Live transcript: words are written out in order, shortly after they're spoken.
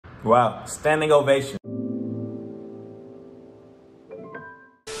Wow, standing ovation.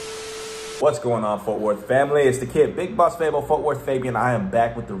 What's going on, Fort Worth family? It's the kid, BigBossFabo, FortWorthFabian. I am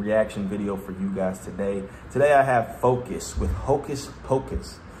back with the reaction video for you guys today. Today I have Focus with Hocus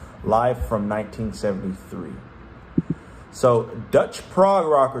Pocus, live from 1973. So Dutch prog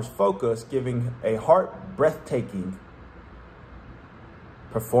rockers Focus giving a heart-breathtaking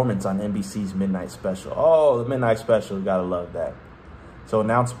performance on NBC's Midnight Special. Oh, the Midnight Special, you gotta love that. So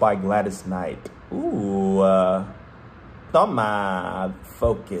announced by Gladys Knight. Ooh, toma,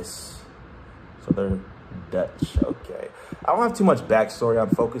 Focus. So they're Dutch, okay. I don't have too much backstory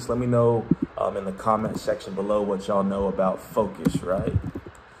on Focus. Let me know in the comment section below what y'all know about Focus, right?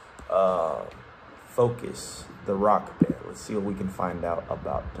 Focus, the rock band. Let's see what we can find out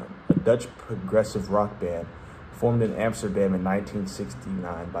about them. A Dutch progressive rock band formed in Amsterdam in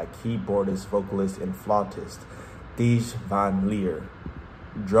 1969 by keyboardist, vocalist, and flautist Thijs van Leer,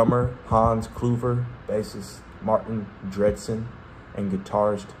 drummer Hans Kluver, bassist Martin Dredson, and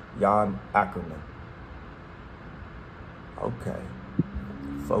guitarist Jan Akkerman. Okay,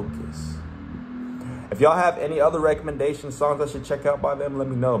 Focus. If y'all have any other recommendation songs I should check out by them, let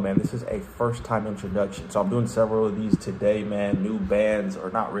me know, man. This is a first-time introduction, so I'm doing several of these today, man. New bands, or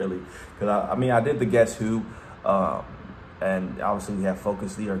not really, because I mean, I did the Guess Who, and obviously we have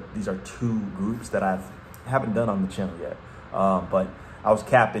Focus. These are two groups that I haven't done on the channel yet, but I was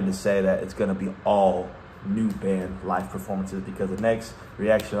capping to say that it's gonna be all new band live performances, because the next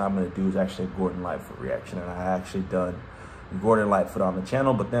reaction I'm gonna do is actually a Gordon Lightfoot reaction, and I actually done Gordon Lightfoot on the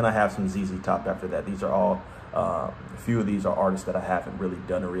channel, but then I have some ZZ Top after that. These are all, a few of these are artists that I haven't really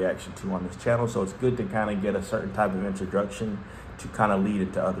done a reaction to on this channel, so it's good to kind of get a certain type of introduction to kind of lead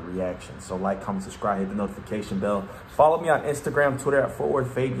into other reactions. So like, comment, subscribe, hit the notification bell. Follow me on Instagram, Twitter at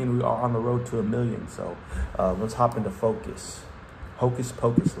FortWorthFabian. We are on the road to 1 million, so let's hop into Focus. Hocus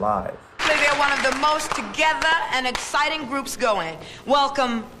Pocus live. They're one of the most together and exciting groups going.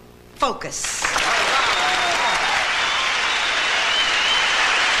 Welcome, Focus.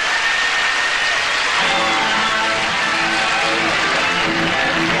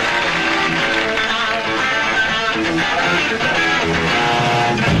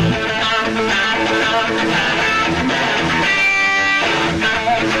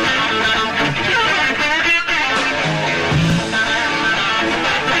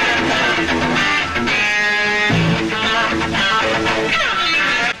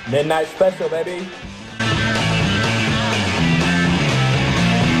 Midnight Special, baby.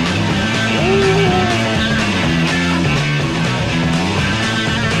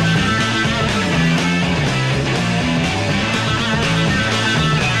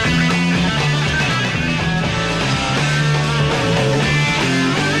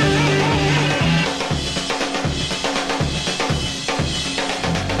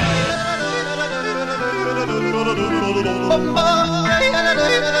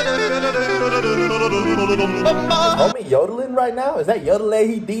 Homie yodeling right now? Is that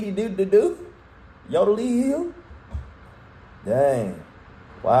yodelay dee dee doo doo doo? Yodelee heel? Dang.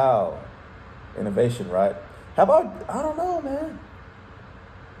 Wow. Innovation, right? How about, I don't know, man.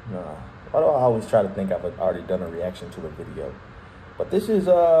 No. Why do I always try to think I've already done a reaction to a video? But this is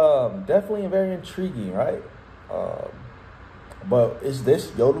definitely very intriguing, right? But is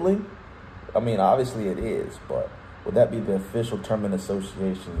this yodeling? I mean, obviously it is, but would that be the official term in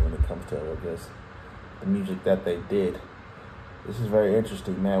association when it comes to, I guess, the music that they did? This is very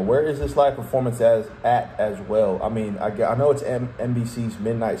interesting, man. Where is this live performance at as well? I mean, I know it's NBC's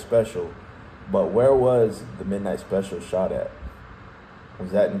Midnight Special, but where was the Midnight Special shot at?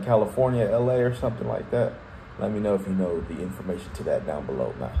 Was that in California, LA, or something like that? Let me know if you know the information to that down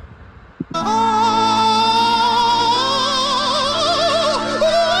below now.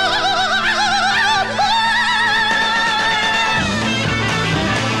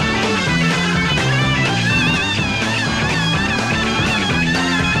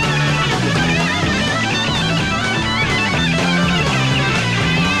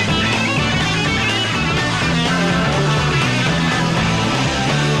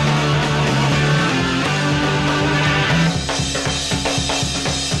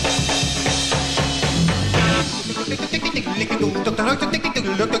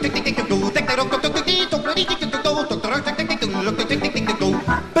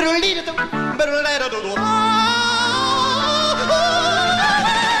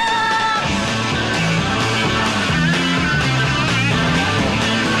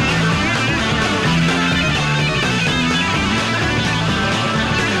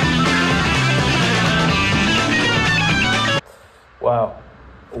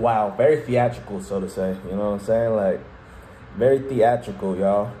 Wow, very theatrical, so to say. You know what I'm saying? Like, very theatrical,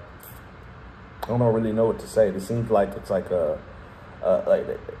 y'all. I don't really know what to say. It seems like it's like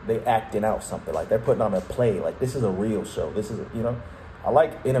they acting out something, like they're putting on a play, like this is a real show. This is, you know, I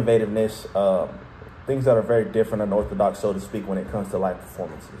like innovativeness, things that are very different and unorthodox, so to speak, when it comes to live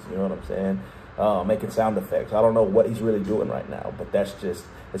performances. You know what I'm saying? Making sound effects. I don't know what he's really doing right now, but that's just,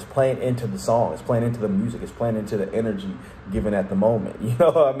 it's playing into the song, it's playing into the music, it's playing into the energy given at the moment. You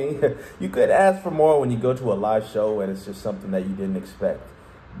know what I mean? You could ask for more when you go to a live show and it's just something that you didn't expect,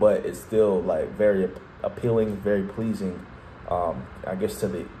 but it's still like very appealing, very pleasing. I guess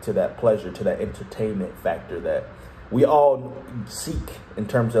to that pleasure, to that entertainment factor that we all seek in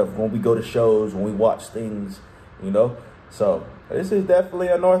terms of when we go to shows, when we watch things, you know. So this is definitely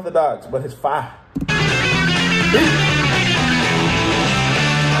unorthodox, but it's fire.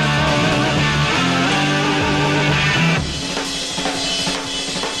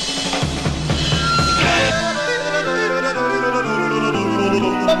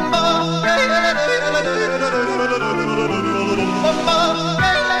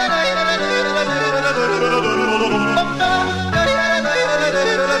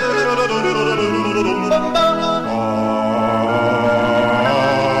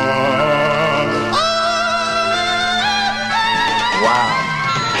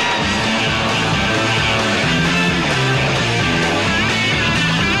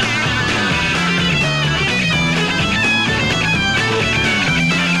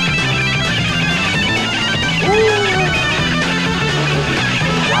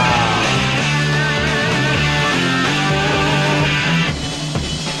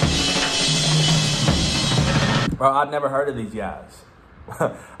 Bro, I've never heard of these guys.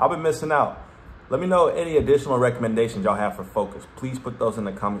 I've been missing out. Let me know any additional recommendations y'all have for Focus. Please put those in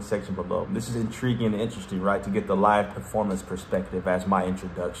the comment section below. This is intriguing and interesting, right? To get the live performance perspective as my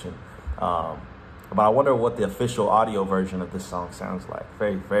introduction. But I wonder what the official audio version of this song sounds like.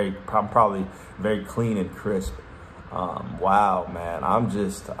 Probably very clean and crisp. Wow, man, I'm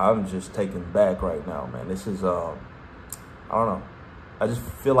just taken back right now, man. This is, I don't know. I just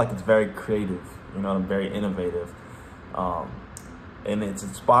feel like it's very creative. You know, I'm very innovative, and it's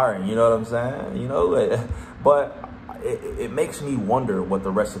inspiring, you know what I'm saying? You know, but it makes me wonder what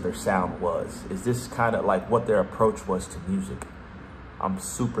the rest of their sound was. Is this kind of like what their approach was to music? I'm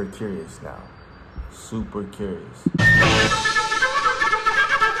super curious now, super curious.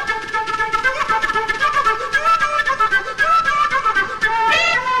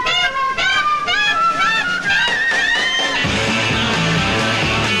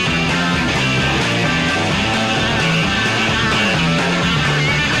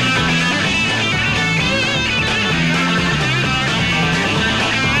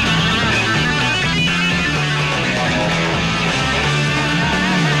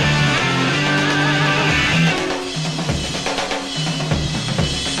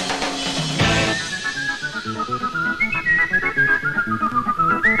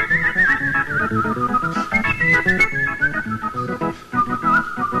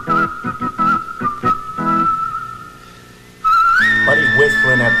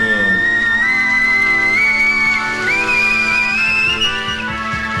 Whistling at the end.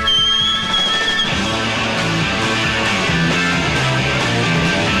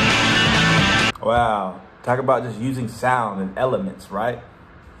 Wow, talk about just using sound and elements, right?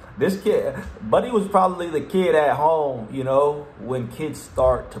 This kid, Buddy was probably the kid at home, you know, when kids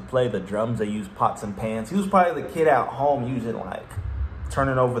start to play the drums, they use pots and pans. He was probably the kid at home using, like,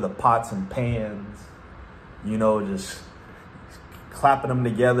 turning over the pots and pans, you know, just clapping them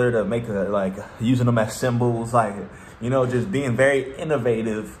together to make like using them as cymbals, like, you know, just being very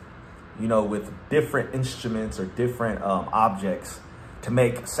innovative, you know, with different instruments or different objects to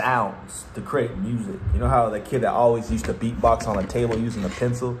make sounds, to create music. You know how the kid that always used to beatbox on a table using a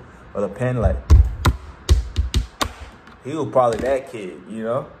pencil or the pen, like, he was probably that kid, you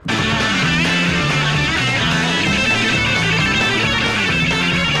know?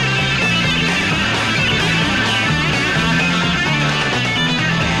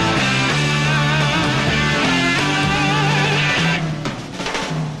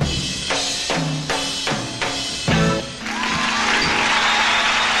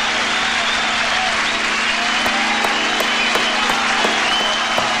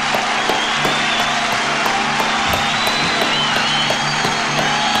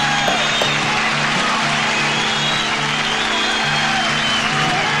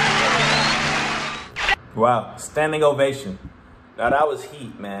 Wow, standing ovation. Now that was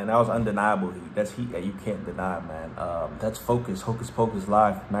heat, man. That was undeniable heat. That's heat that you can't deny, man. That's Focus, Hocus Pocus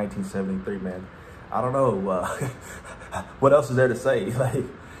Live, 1973, man. I don't know, what else is there to say? Like,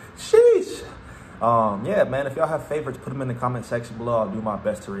 sheesh. Yeah, man, if y'all have favorites, put them in the comment section below. I'll do my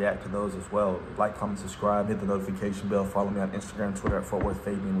best to react to those as well. Like, comment, subscribe, hit the notification bell. Follow me on Instagram, Twitter at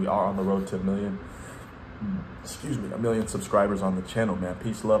FortWorthFabian. We are on the road to a million subscribers on the channel, man.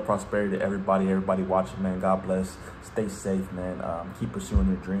 Peace, love, prosperity to everybody watching, man. God bless. Stay safe, man. Keep pursuing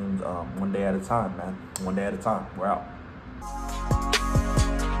your dreams one day at a time, man. One day at a time. We're out.